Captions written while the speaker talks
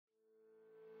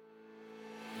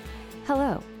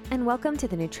Hello, and welcome to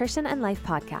the Nutrition and Life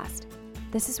Podcast.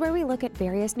 This is where we look at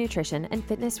various nutrition and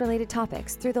fitness-related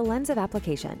topics through the lens of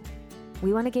application.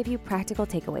 We want to give you practical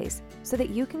takeaways so that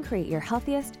you can create your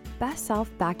healthiest, best self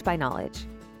backed by knowledge.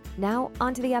 Now,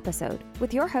 on to the episode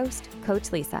with your host,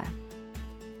 Coach Lisa.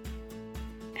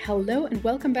 Hello and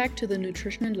welcome back to the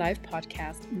Nutrition and Life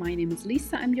podcast. My name is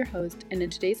Lisa, I'm your host, and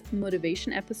in today's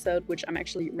motivation episode, which I'm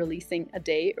actually releasing a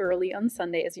day early on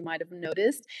Sunday, as you might have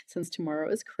noticed, since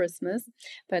tomorrow is Christmas.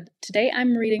 But today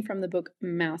I'm reading from the book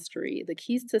Mastery, The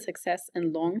Keys to Success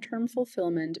and Long-Term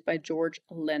Fulfillment by George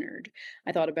Leonard.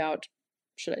 I thought about,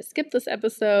 should I skip this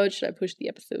episode? Should I push the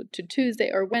episode to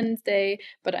Tuesday or Wednesday?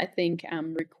 But I think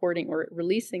recording or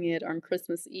releasing it on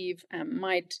Christmas Eve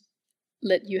might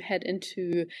let you head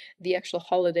into the actual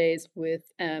holidays with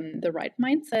the right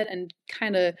mindset and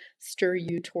kind of stir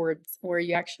you towards where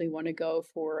you actually want to go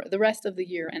for the rest of the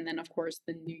year and then, of course,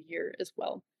 the new year as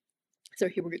well. So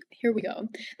here we go.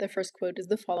 The first quote is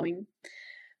the following.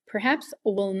 Perhaps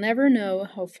we'll never know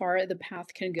how far the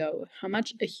path can go, how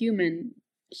much a human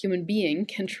being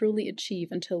can truly achieve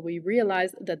until we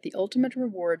realize that the ultimate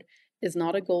reward is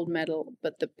not a gold medal,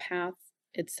 but the path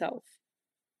itself.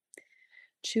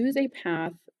 Choose a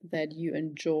path that you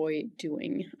enjoy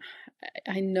doing.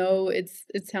 I know it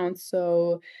sounds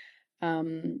so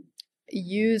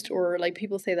used, or like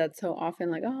people say that so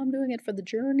often, like, oh, I'm doing it for the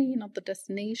journey, not the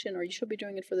destination, or you should be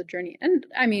doing it for the journey. And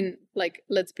I mean, like,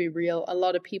 let's be real. A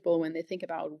lot of people, when they think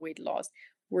about weight loss,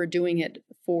 we're doing it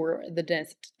for the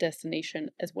destination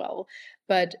as well.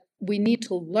 But we need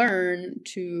to learn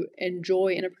to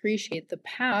enjoy and appreciate the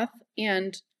path,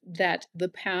 and that the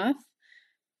path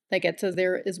that gets us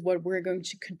there is what we're going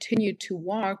to continue to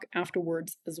walk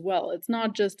afterwards as well. It's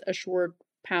not just a short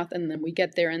path and then we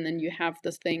get there and then you have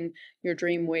this thing, your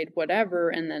dream weight, whatever,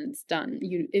 and then it's done.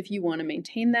 If you want to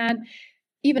maintain that,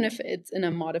 even if it's in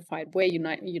a modified way, you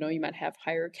might have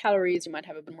higher calories, you might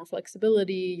have a bit more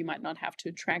flexibility, you might not have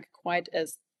to track quite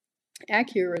as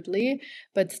accurately,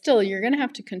 but still you're going to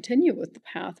have to continue with the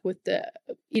path, with the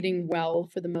eating well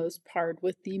for the most part,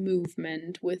 with the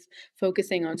movement, with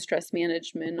focusing on stress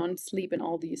management, on sleep, and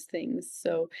all these things.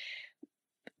 So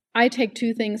I take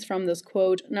two things from this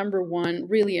quote. Number one,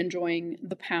 really enjoying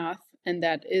the path, and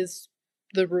that is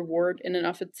the reward in and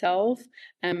of itself.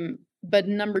 But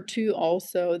number two,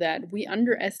 also that we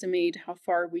underestimate how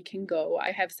far we can go.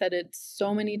 I have said it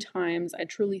so many times. I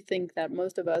truly think that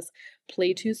most of us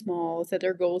play too small, set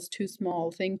our goals too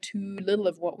small, think too little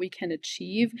of what we can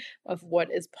achieve, of what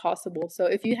is possible. So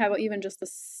if you have even just the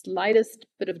slightest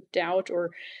bit of doubt or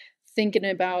thinking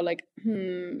about like,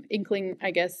 inkling,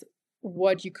 I guess,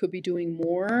 what you could be doing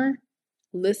more,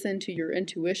 listen to your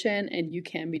intuition and you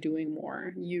can be doing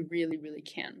more. You really, really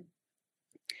can.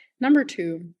 Number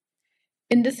two,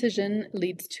 indecision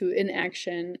leads to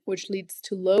inaction, which leads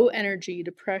to low energy,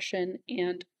 depression,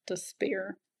 and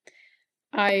despair.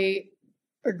 I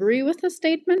agree with the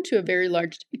statement to a very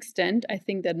large extent. I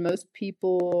think that most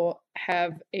people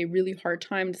have a really hard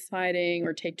time deciding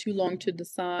or take too long to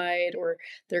decide, or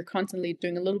they're constantly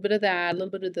doing a little bit of that, a little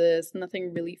bit of this,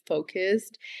 nothing really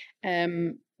focused.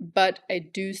 But I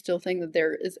do still think that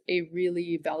there is a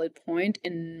really valid point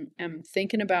in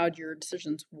thinking about your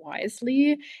decisions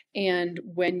wisely, and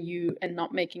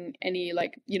not making any,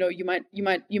 like, you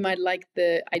might like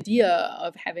the idea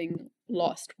of having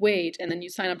lost weight, and then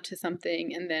you sign up to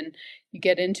something and then you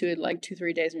get into it like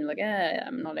 2-3 days and you're like,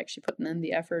 I'm not actually putting in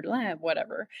the effort,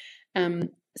 whatever.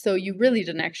 So you really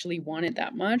didn't actually want it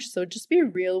that much. So just be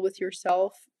real with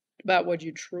yourself about what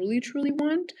you truly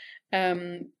want.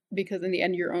 Because in the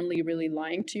end, you're only really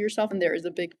lying to yourself. And there is a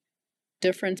big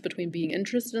difference between being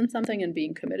interested in something and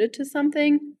being committed to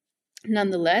something.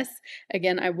 Nonetheless,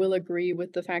 again, I will agree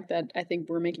with the fact that I think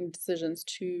we're making decisions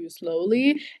too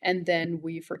slowly and then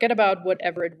we forget about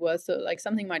whatever it was. So like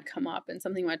something might come up and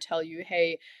something might tell you,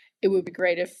 hey, it would be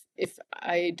great if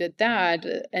I did that,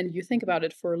 and you think about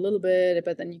it for a little bit,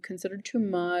 but then you consider too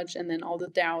much, and then all the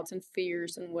doubts and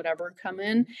fears and whatever come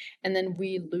in, and then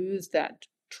we lose that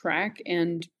track,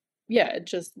 and it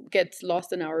just gets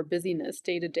lost in our busyness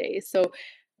day to day. So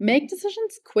make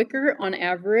decisions quicker on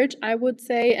average, I would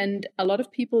say. And a lot of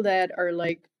people that are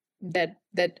like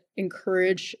that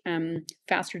encourage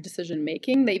faster decision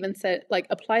making, they even said, like,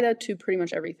 apply that to pretty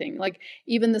much everything. Like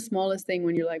even the smallest thing,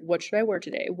 when you're like, what should I wear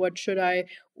today? What should I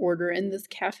order in this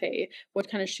cafe?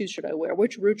 What kind of shoes should I wear?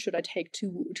 Which route should I take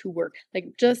to work?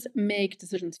 Like, just make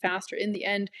decisions faster. In the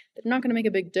end, they're not going to make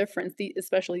a big difference,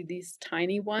 especially these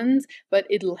tiny ones, but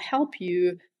it'll help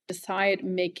you decide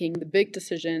making the big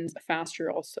decisions faster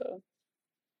also.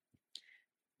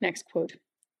 Next quote.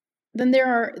 Then there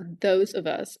are those of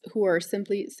us who are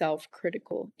simply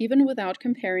self-critical. Even without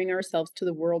comparing ourselves to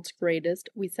the world's greatest,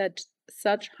 we set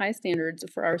such high standards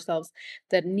for ourselves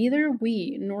that neither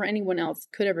we nor anyone else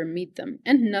could ever meet them.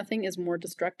 And nothing is more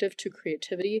destructive to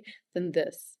creativity than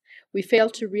this. We fail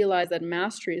to realize that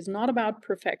mastery is not about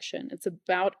perfection. It's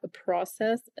about a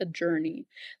process, a journey.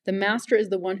 The master is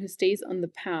the one who stays on the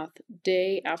path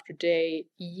day after day,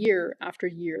 year after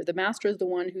year. The master is the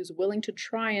one who's willing to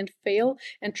try and fail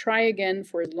and try again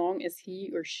for as long as he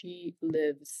or she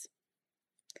lives.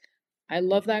 I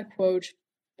love that quote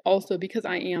also because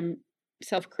I am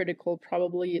self-critical,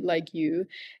 probably like you,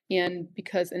 and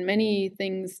because in many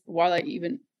things, while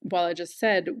I just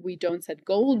said we don't set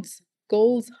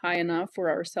goals high enough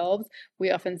for ourselves, we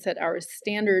often set our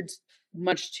standards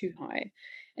much too high.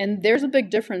 And there's a big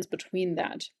difference between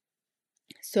that.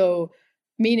 So,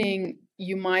 meaning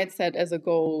you might set as a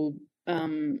goal,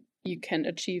 you can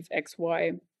achieve X,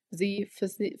 Y, Z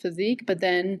physique, but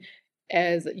then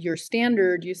as your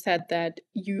standard, you said that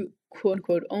you quote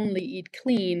unquote only eat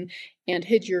clean and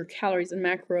hit your calories and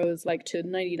macros like to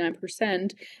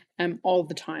 99% all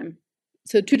the time.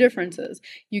 So, two differences.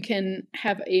 You can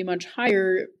have a much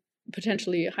higher,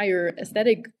 potentially higher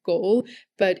aesthetic goal,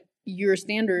 but your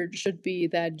standard should be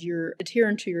that you're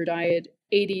adherent to your diet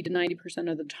 80 to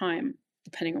 90% of the time,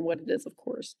 depending on what it is, of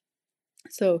course.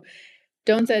 So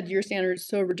don't set your standards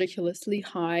so ridiculously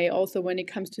high. Also, when it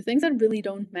comes to things that really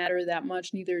don't matter that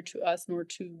much, neither to us nor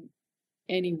to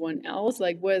anyone else,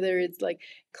 like whether it's like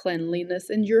cleanliness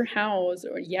in your house,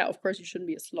 or yeah, of course you shouldn't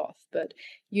be a sloth, but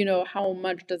you know, how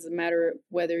much does it matter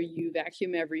whether you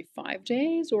vacuum every 5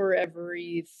 days or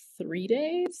every 3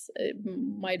 days? It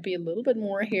might be a little bit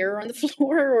more hair on the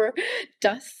floor or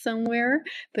dust somewhere,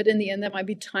 but in the end that might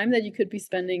be time that you could be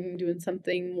spending doing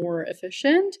something more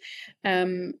efficient.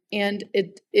 And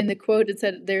it, in the quote, it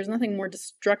said there's nothing more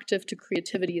destructive to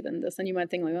creativity than this. And you might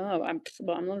think like, oh, I'm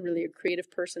not really a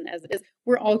creative person as it is.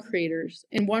 We're all creators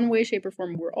in one way, shape, or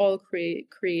form. We're all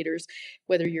creators,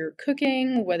 whether you're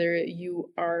cooking, whether you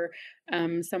are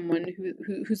someone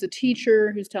who's a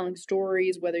teacher, who's telling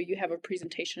stories, whether you have a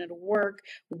presentation at work,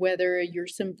 whether you're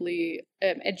simply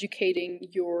educating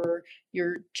your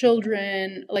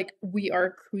children. Like, we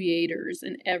are creators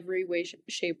in every way,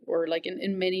 shape, or like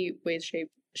in many ways,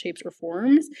 shapes or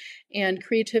forms. And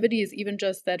creativity is even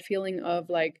just that feeling of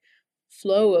like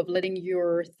flow, of letting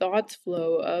your thoughts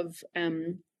flow, of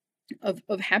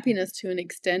happiness to an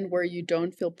extent where you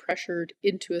don't feel pressured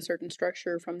into a certain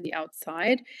structure from the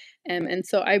outside. And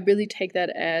so I really take that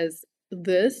as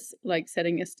this, like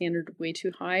setting a standard way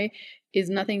too high is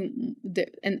nothing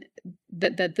and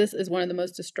that this is one of the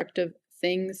most destructive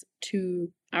things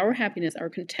to our happiness, our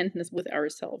contentness with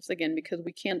ourselves, again, because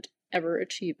we can't ever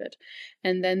achieve it.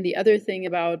 And then the other thing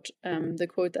about the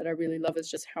quote that I really love is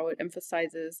just how it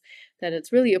emphasizes that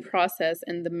it's really a process,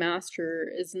 and the master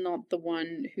is not the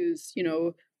one who's, you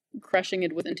know, crushing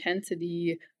it with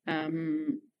intensity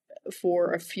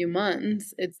for a few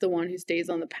months. It's the one who stays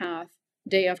on the path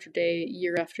day after day,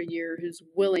 year after year, who's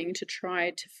willing to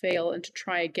try to fail and to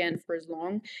try again for as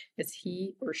long as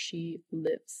he or she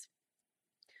lives.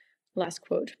 Last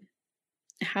quote.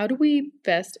 How do we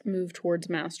best move towards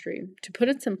mastery? To put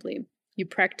it simply, you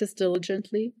practice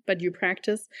diligently, but you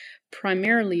practice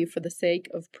primarily for the sake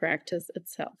of practice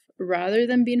itself. Rather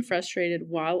than being frustrated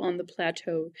while on the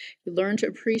plateau, you learn to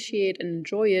appreciate and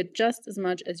enjoy it just as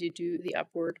much as you do the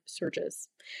upward surges.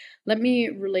 Let me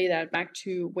relay that back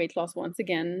to weight loss once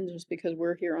again, just because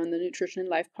we're here on the Nutrition and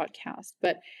Life podcast.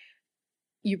 But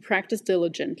you practice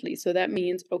diligently. So that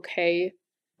means, okay,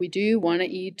 we do want to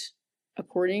eat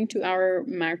according to our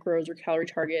macros or calorie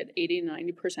target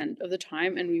 80-90% of the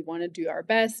time, and we want to do our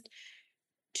best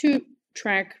to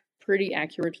track pretty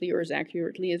accurately, or as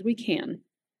accurately as we can.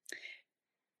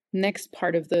 Next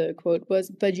part of the quote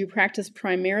was, but you practice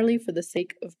primarily for the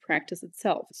sake of practice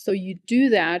itself. So you do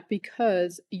that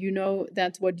because you know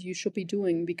that's what you should be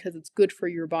doing, because it's good for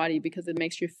your body, because it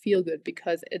makes you feel good,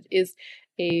 because it is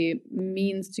a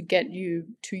means to get you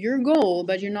to your goal,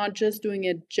 but you're not just doing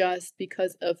it just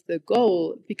because of the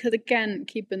goal. Because again,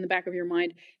 keep in the back of your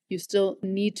mind, you still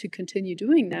need to continue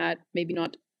doing that, maybe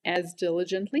not as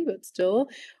diligently, but still,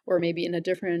 or maybe in a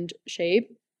different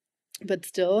shape, but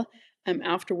still.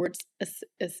 Afterwards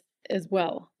as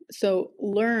well. So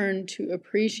learn to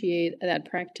appreciate that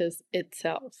practice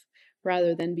itself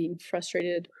rather than being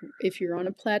frustrated if you're on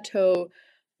a plateau.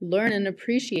 Learn and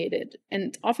appreciate it.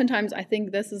 And oftentimes, I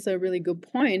think this is a really good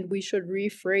point. We should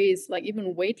rephrase, like,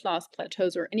 even weight loss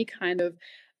plateaus or any kind of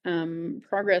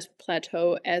progress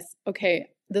plateau as, okay,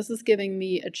 this is giving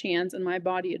me a chance and my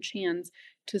body a chance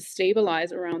to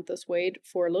stabilize around this weight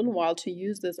for a little while, to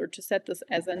use this or to set this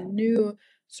as a new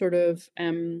sort of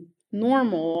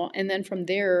normal, and then from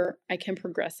there I can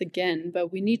progress again.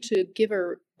 But we need to give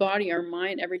our body, our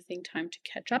mind, everything time to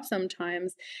catch up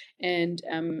sometimes, and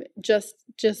just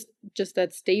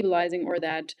that stabilizing, or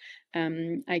that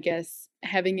I guess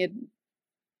having it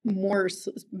more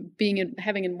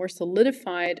having it more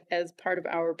solidified as part of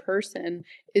our person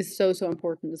is so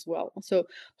important as well. So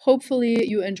hopefully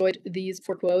you enjoyed these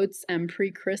 4 quotes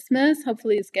pre-Christmas.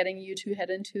 Hopefully it's getting you to head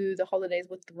into the holidays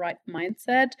with the right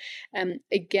mindset.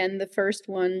 Again, the first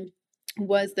one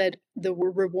was that the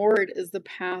reward is the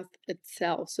path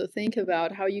itself. So think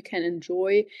about how you can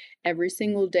enjoy every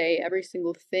single day, every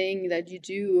single thing that you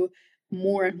do,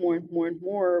 more and more and more and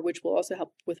more, which will also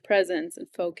help with presence and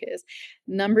focus.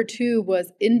 Number 2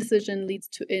 was indecision leads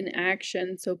to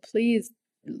inaction. So please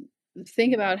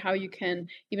think about how you can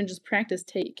even just practice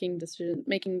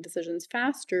making decisions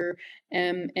faster,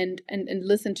 and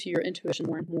listen to your intuition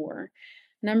more and more.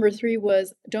 Number 3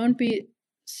 was don't be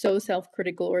so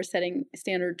self-critical or setting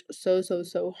standards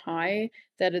so high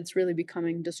that it's really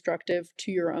becoming destructive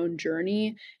to your own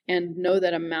journey, and know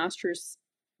that a master's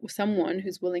someone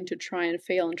who's willing to try and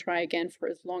fail and try again for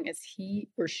as long as he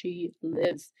or she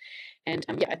lives. And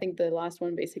I think the last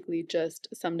one basically just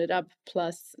summed it up,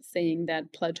 plus saying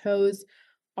that plateaus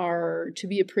are to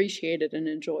be appreciated and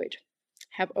enjoyed.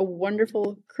 Have a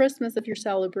wonderful Christmas if you're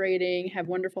celebrating. Have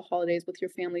wonderful holidays with your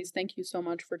families. Thank you so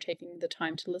much for taking the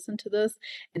time to listen to this.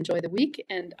 Enjoy the week,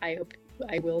 and I hope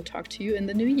I will talk to you in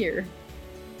the new year.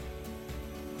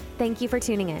 Thank you for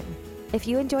tuning in. If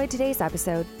you enjoyed today's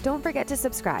episode, don't forget to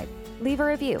subscribe, leave a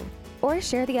review, or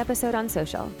share the episode on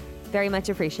social. Very much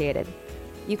appreciated.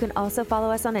 You can also follow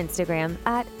us on Instagram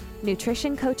at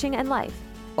Nutrition Coaching and Life,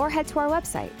 or head to our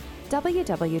website,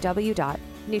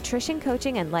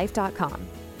 www.nutritioncoachingandlife.com,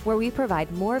 where we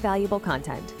provide more valuable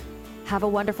content. Have a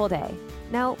wonderful day.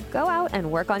 Now go out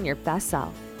and work on your best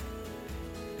self.